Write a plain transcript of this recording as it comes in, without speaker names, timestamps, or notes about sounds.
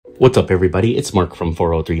What's up everybody, it's Mark from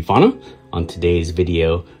 403 Fauna. On today's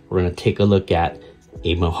video, we're going to take a look at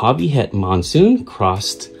a Mojave het monsoon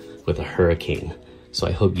crossed with a hurricane. So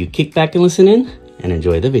I hope you kick back and listen in and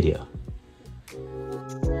enjoy the video.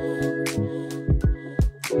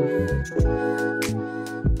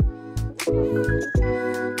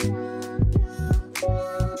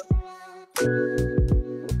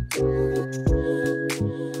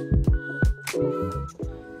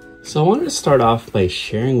 So I wanted to start off by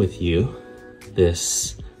sharing with you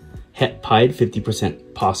this het pied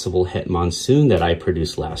 50% possible het monsoon that I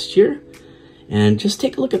produced last year, and just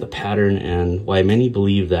take a look at the pattern and why many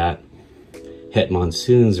believe that het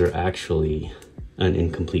monsoons are actually an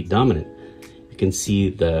incomplete dominant. You can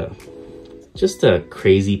see just a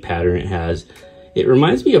crazy pattern it has. It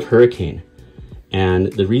reminds me of hurricane,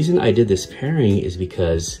 and the reason I did this pairing is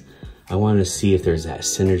because I wanted to see if there's that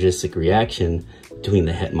synergistic reaction between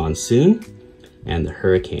the het monsoon and the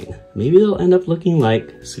hurricane. Maybe they'll end up looking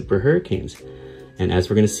like super hurricanes. And as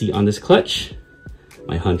we're gonna see on this clutch,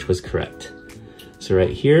 my hunch was correct. So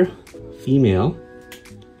right here, female,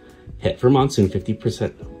 het for monsoon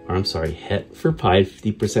 50%, or I'm sorry, het for pied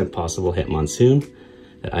 50% possible het monsoon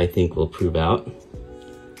that I think will prove out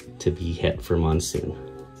to be het for monsoon.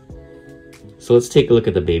 So let's take a look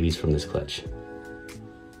at the babies from this clutch.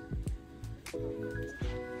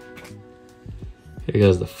 Here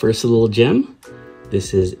goes the first little gem.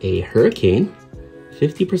 This is a hurricane,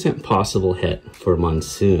 50% possible het for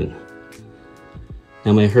monsoon.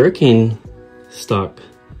 Now my hurricane stock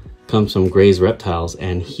comes from Gray's Reptiles,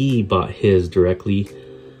 and he bought his directly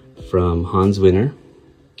from Hans Winter,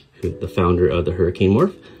 the founder of the Hurricane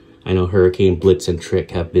Morph. I know Hurricane, Blitz, and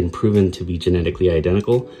Trick have been proven to be genetically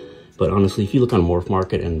identical, but honestly, if you look on Morph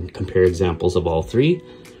Market and compare examples of all three,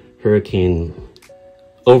 Hurricane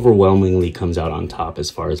overwhelmingly comes out on top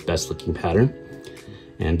as far as best looking pattern.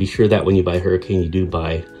 And be sure that when you buy Hurricane, you do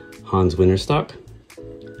buy Hans Winter stock.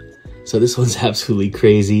 So this one's absolutely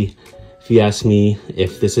crazy. If you ask me,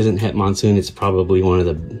 if this isn't het monsoon, it's probably one of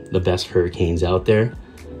the best hurricanes out there.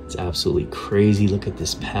 It's absolutely crazy. Look at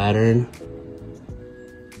this pattern.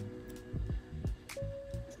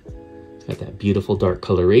 It's got that beautiful dark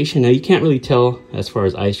coloration. Now you can't really tell as far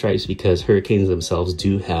as eye stripes because hurricanes themselves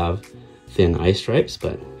do have thin eye stripes,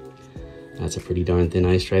 but that's a pretty darn thin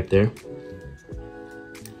eye stripe there.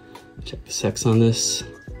 Check the sex on this.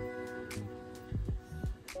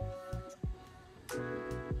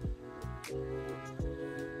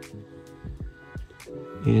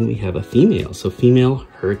 And we have a female, so female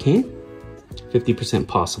hurricane, 50%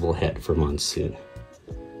 possible het for monsoon.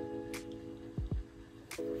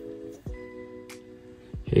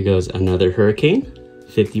 Here goes another hurricane,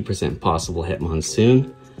 50% possible het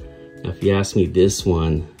monsoon. Now, if you ask me, this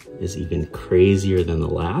one is even crazier than the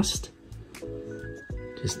last.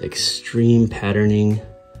 Just extreme patterning.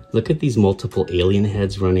 Look at these multiple alien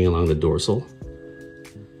heads running along the dorsal.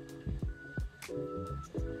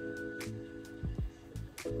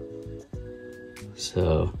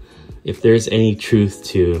 So if there's any truth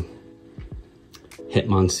to het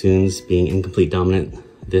monsoons being incomplete dominant,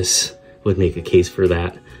 this would make a case for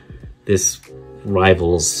that. This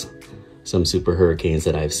rivals some super hurricanes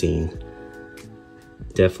that I've seen.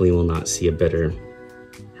 Definitely will not see a better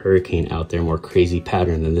hurricane out there, more crazy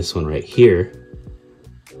pattern than this one right here.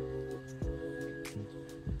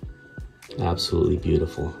 Absolutely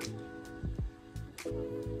beautiful.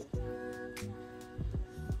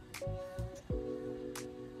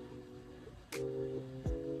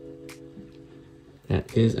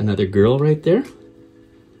 That is another girl right there.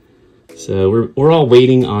 So we're all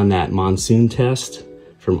waiting on that monsoon test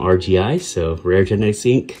from RGI, so Rare Genetics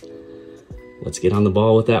Inc. Let's get on the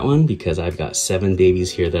ball with that one because I've got 7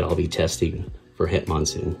 babies here that I'll be testing for het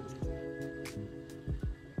monsoon.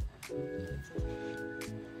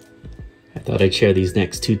 I thought I'd share these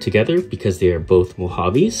next two together because they are both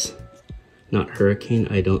Mojaves, not hurricane,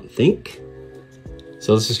 I don't think.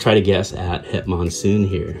 So let's just try to guess at het monsoon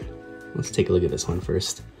here. Let's take a look at this one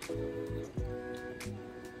first.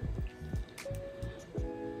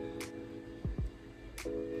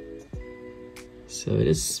 So it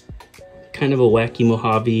is kind of a wacky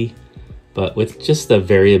Mojave, but with just the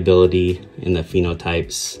variability in the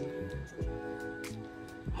phenotypes,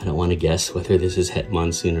 I don't want to guess whether this is het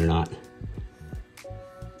monsoon or not.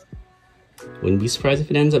 Wouldn't be surprised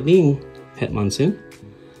if it ends up being het monsoon.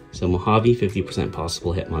 So Mojave, 50%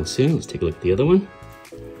 possible het monsoon. Let's take a look at the other one.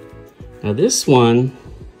 Now this one,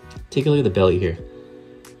 take a look at the belly here.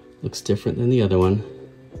 Looks different than the other one.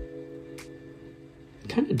 It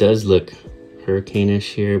kind of does look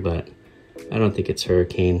hurricane-ish here, but I don't think it's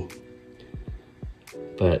hurricane.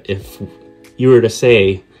 But if you were to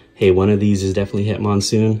say hey, one of these is definitely het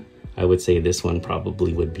monsoon, I would say this one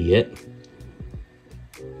probably would be it.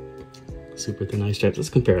 Super thin eye stripes.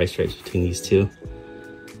 Let's compare eye stripes between these two.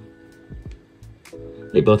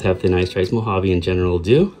 They both have thin eye stripes. Mojave in general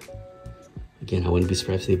do. Again, I wouldn't be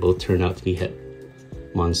surprised if they both turn out to be het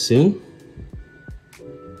monsoon.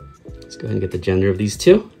 Let's go ahead and get the gender of these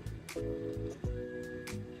two.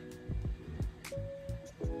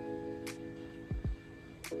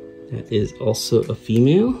 That is also a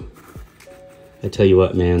female. I tell you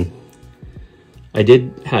what, man, I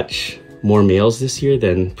did hatch more males this year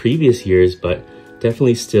than previous years, but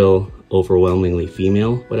definitely still overwhelmingly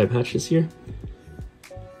female what I've hatched this year.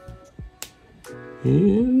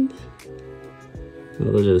 And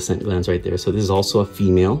oh, those are the scent glands right there. So this is also a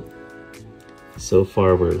female. So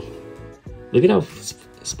far look at how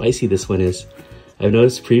spicy this one is. I've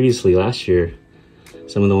noticed previously last year,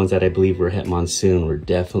 some of the ones that I believe were het monsoon were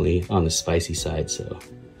definitely on the spicy side. So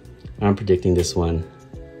I'm predicting this one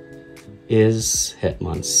is het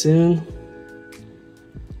monsoon.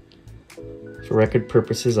 For record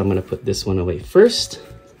purposes, I'm gonna put this one away first.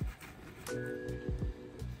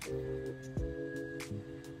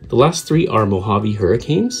 The last three are Mojave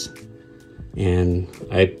Hurricanes, and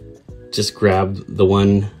I just grabbed the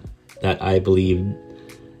one that I believe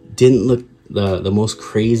didn't look the most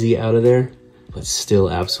crazy out of there, but still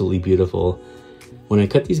absolutely beautiful. When I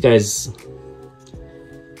cut these guys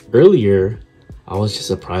earlier, I was just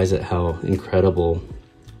surprised at how incredible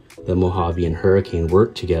the Mojave and Hurricane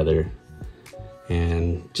worked together.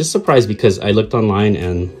 And just surprised because I looked online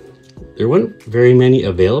and there weren't very many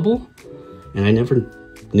available, and I never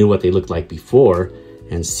knew what they looked like before,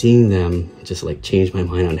 and seeing them just like changed my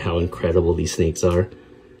mind on how incredible these snakes are.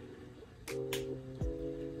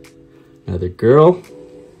 Another girl.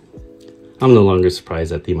 I'm no longer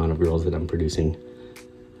surprised at the amount of girls that I'm producing.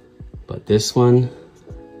 But this one,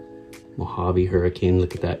 Mojave Hurricane,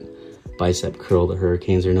 look at that bicep curl the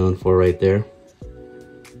Hurricanes are known for right there.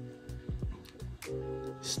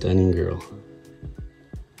 Stunning girl.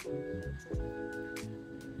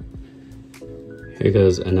 Here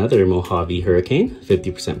goes another Mojave Hurricane,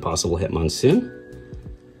 50% possible het monsoon.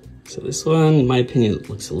 So this one, in my opinion,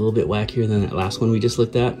 looks a little bit wackier than that last one we just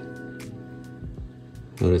looked at.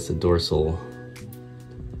 Notice the dorsal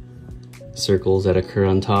circles that occur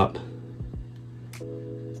on top.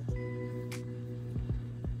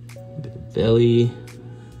 Look at the belly.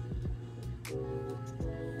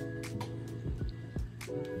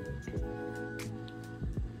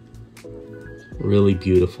 Really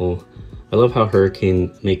beautiful. I love how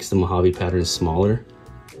Hurricane makes the Mojave patterns smaller.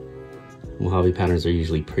 Mojave patterns are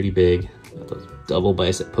usually pretty big. Got those double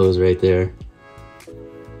bicep pose right there.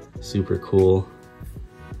 Super cool.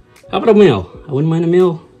 How about a male? I wouldn't mind a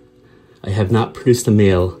male. I have not produced a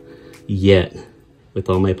male yet with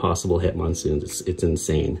all my possible het monsoons. It's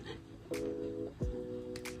insane.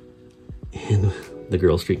 And the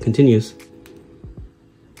girl streak continues.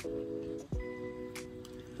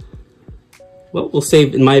 Well, we'll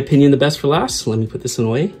save, in my opinion, the best for last. Let me put this one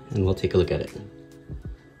away and we'll take a look at it.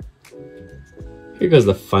 Here goes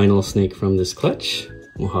the final snake from this clutch.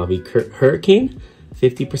 Mojave Hurricane,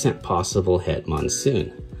 50% possible het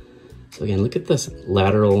monsoon. So again, look at this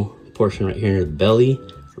lateral portion right here near the belly.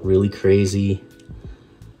 Really crazy.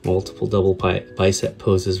 Multiple double bicep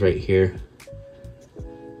poses right here.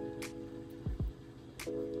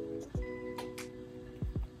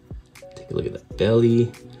 Take a look at the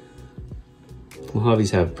belly.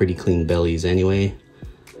 Mojaves have pretty clean bellies anyway.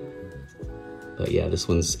 But yeah, this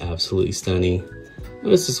one's absolutely stunning.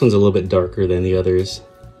 Notice this one's a little bit darker than the others.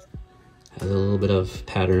 Has a little bit of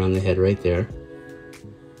pattern on the head right there.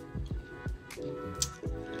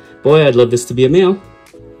 Boy, I'd love this to be a male.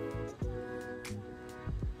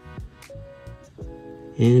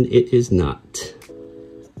 And it is not.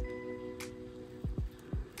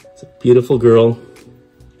 It's a beautiful girl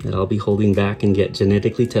that I'll be holding back and get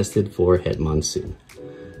genetically tested for het monsoon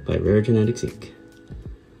by Rare Genetics Inc.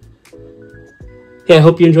 Hey, I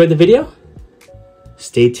hope you enjoyed the video.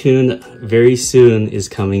 Stay tuned. Very soon is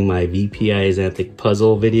coming my VPI Xanthic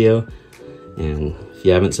puzzle video. And if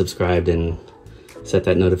you haven't subscribed and set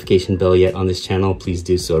that notification bell yet on this channel, please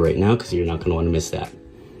do so right now because you're not going to want to miss that.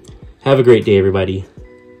 Have a great day, everybody.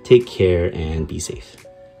 Take care and be safe.